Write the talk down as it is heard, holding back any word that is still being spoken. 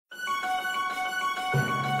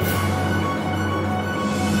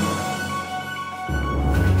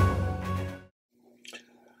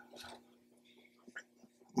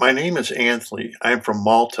My name is Anthony. I'm from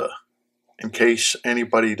Malta. In case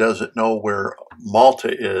anybody doesn't know where Malta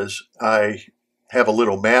is, I have a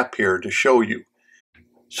little map here to show you.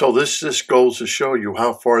 So this just goes to show you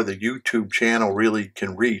how far the YouTube channel really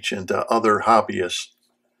can reach into other hobbyist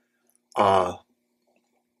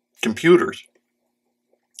computers.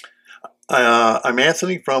 I'm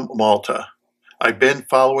Anthony from Malta. I've been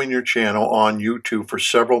following your channel on YouTube for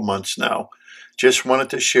several months now. Just wanted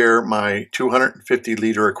to share my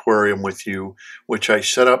 250-liter aquarium with you, which I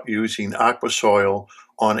set up using aqua soil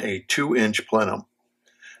on a 2-inch plenum.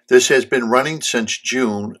 This has been running since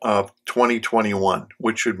June of 2021,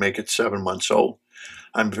 which would make it 7 months old.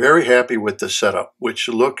 I'm very happy with the setup, which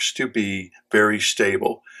looks to be very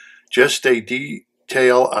stable. Just a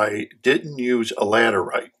detail, I didn't use a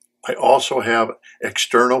laterite. I also have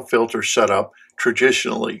external filter set up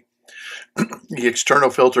traditionally. The external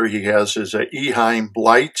filter he has is a Eheim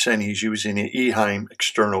Blights, and he's using an Eheim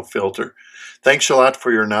external filter. Thanks a lot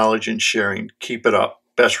for your knowledge and sharing. Keep it up.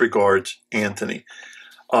 Best regards, Anthony.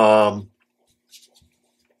 I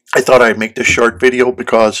thought I'd make this short video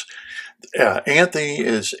because Anthony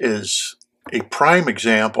is a prime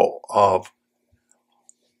example of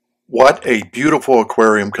what a beautiful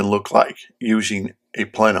aquarium can look like using a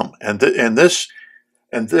plenum. And this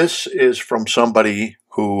is from somebody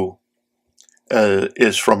who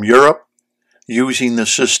is from Europe using the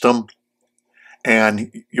system,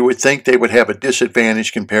 and you would think they would have a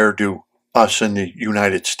disadvantage compared to us in the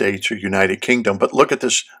United States or United Kingdom. But look at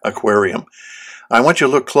this aquarium. I want you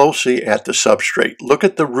to look closely at the substrate. Look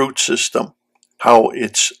at the root system, how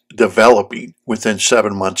it's developing within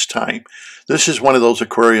 7 months' time. This is one of those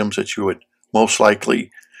aquariums that you would most likely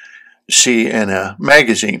see in a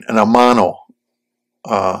magazine, in a mono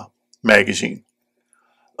magazine,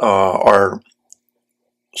 or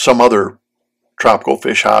some other tropical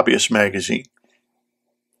fish hobbyist magazine.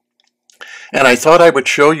 And I thought I would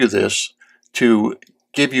show you this to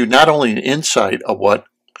give you not only an insight of what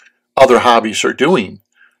other hobbyists are doing,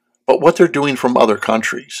 but what they're doing from other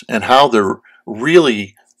countries and how they're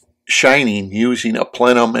really shining using a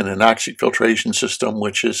plenum and an anoxic filtration system,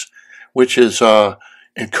 which is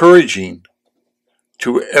encouraging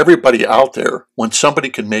to everybody out there when somebody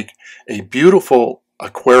can make a beautiful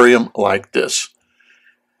aquarium like this.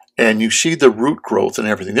 And you see the root growth and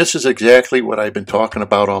everything. This is exactly what I've been talking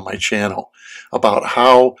about on my channel, about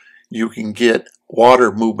how you can get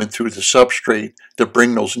water movement through the substrate to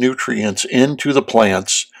bring those nutrients into the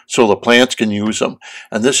plants so the plants can use them.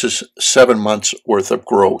 And this is 7 months worth of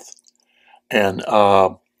growth. And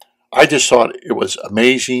I just thought it was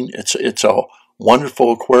amazing. It's a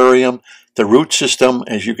wonderful aquarium. The root system,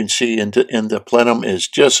 as you can see in the plenum, is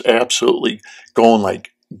just absolutely going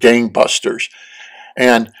like gangbusters.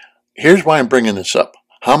 And here's why I'm bringing this up.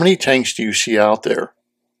 How many tanks do you see out there?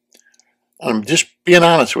 I'm just being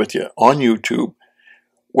honest with you, on YouTube,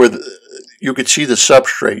 where you could see the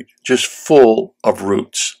substrate just full of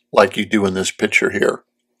roots, like you do in this picture here.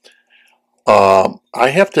 I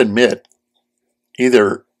have to admit,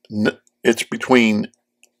 either it's between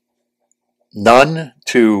none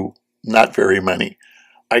to not very many.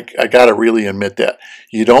 I got to really admit that.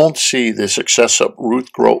 You don't see this excessive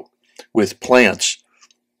root growth with plants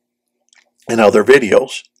in other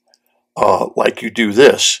videos like you do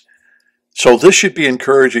this. So this should be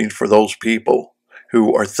encouraging for those people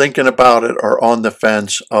who are thinking about it or on the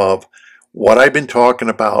fence of what I've been talking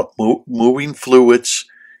about, moving fluids,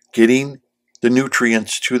 getting the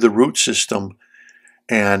nutrients to the root system.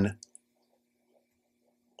 And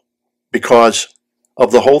because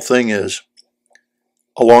of the whole thing is,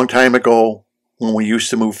 a long time ago, when we used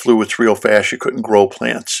to move fluids real fast, you couldn't grow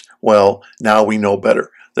plants. Well, now we know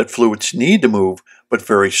better, that fluids need to move, but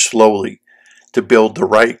very slowly, to build the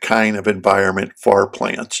right kind of environment for our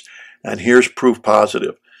plants. And here's proof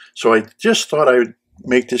positive. So I just thought I would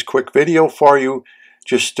make this quick video for you,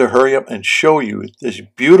 just to hurry up and show you this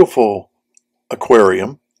beautiful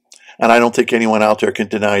aquarium. And I don't think anyone out there can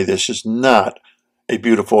deny this is not a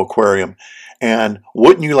beautiful aquarium. And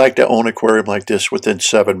wouldn't you like to own an aquarium like this within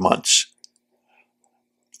 7 months?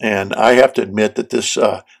 And I have to admit that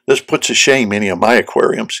this puts to shame any of my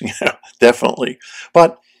aquariums, definitely.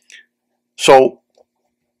 But so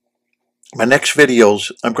my next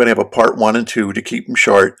videos, I'm going to have a part 1 and 2 to keep them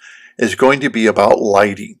short, is going to be about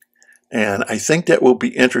lighting. And I think that will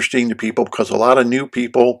be interesting to people because a lot of new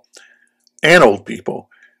people and old people,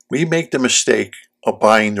 we make the mistake of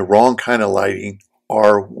buying the wrong kind of lighting,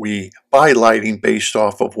 or we buy lighting based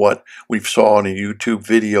off of what we saw in a YouTube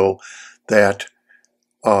video that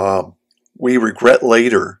we regret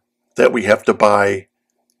later that we have to buy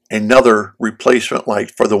another replacement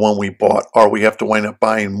light for the one we bought, or we have to wind up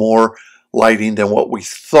buying more lighting than what we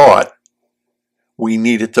thought we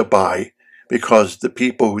needed to buy, because the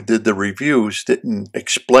people who did the reviews didn't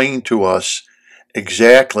explain to us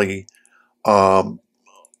exactly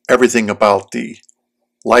everything about the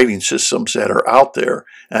lighting systems that are out there,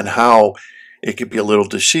 and how it could be a little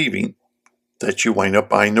deceiving that you wind up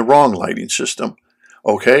buying the wrong lighting system.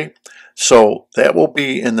 Okay, so that will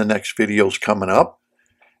be in the next videos coming up,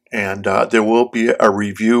 and there will be a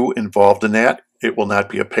review involved in that. It will not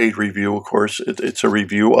be a paid review, of course. It's a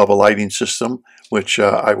review of a lighting system, which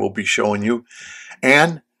I will be showing you.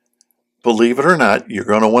 And believe it or not, you're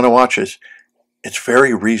going to want to watch this. It's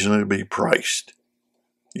very reasonably priced.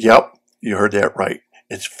 Yep, you heard that right.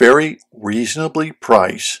 It's very reasonably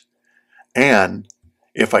priced. And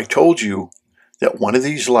if I told you that one of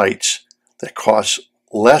these lights that costs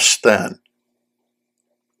less than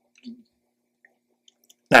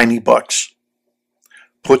 90 bucks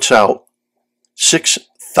puts out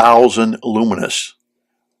 6,000 luminous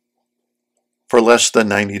for less than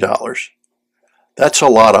 $90. That's a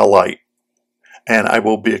lot of light. And I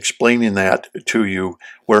will be explaining that to you,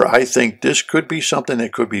 where I think this could be something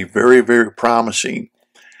that could be very, very promising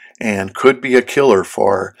and could be a killer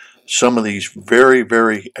for some of these very,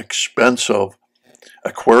 very expensive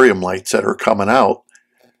aquarium lights that are coming out,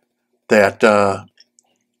 that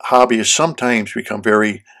hobbyists sometimes become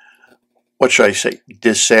very, what should I say,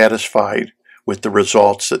 dissatisfied with the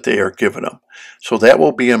results that they are giving them. So that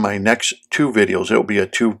will be in my next two videos. It will be a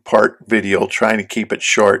two-part video, trying to keep it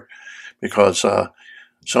short, because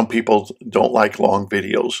some people don't like long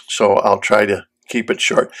videos. So I'll try to keep it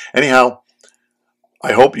short. Anyhow,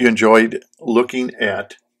 I hope you enjoyed looking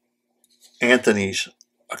at Anthony's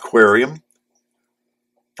aquarium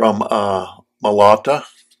from Malta,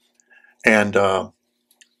 and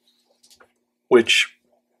which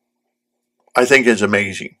I think is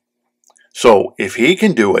amazing. So if he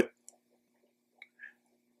can do it,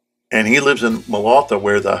 and he lives in Malta,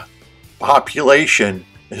 where the population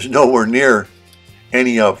is nowhere near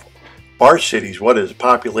any of our cities. What is a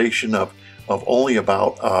population of only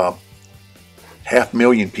about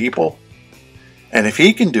 500,000 people? And if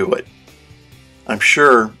he can do it, I'm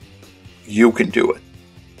sure you can do it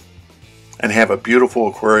and have a beautiful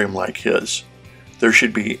aquarium like his. There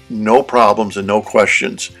should be no problems and no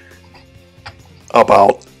questions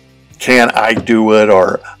about, can I do it,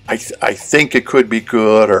 or I think it could be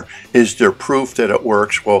good, or is there proof that it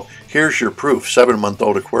works? Well, here's your proof.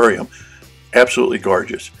 7-month-old aquarium. Absolutely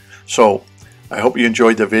gorgeous. So I hope you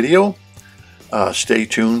enjoyed the video. Stay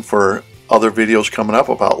tuned for other videos coming up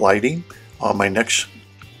about lighting on my next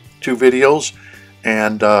two videos.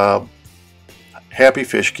 And happy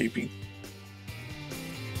fish keeping.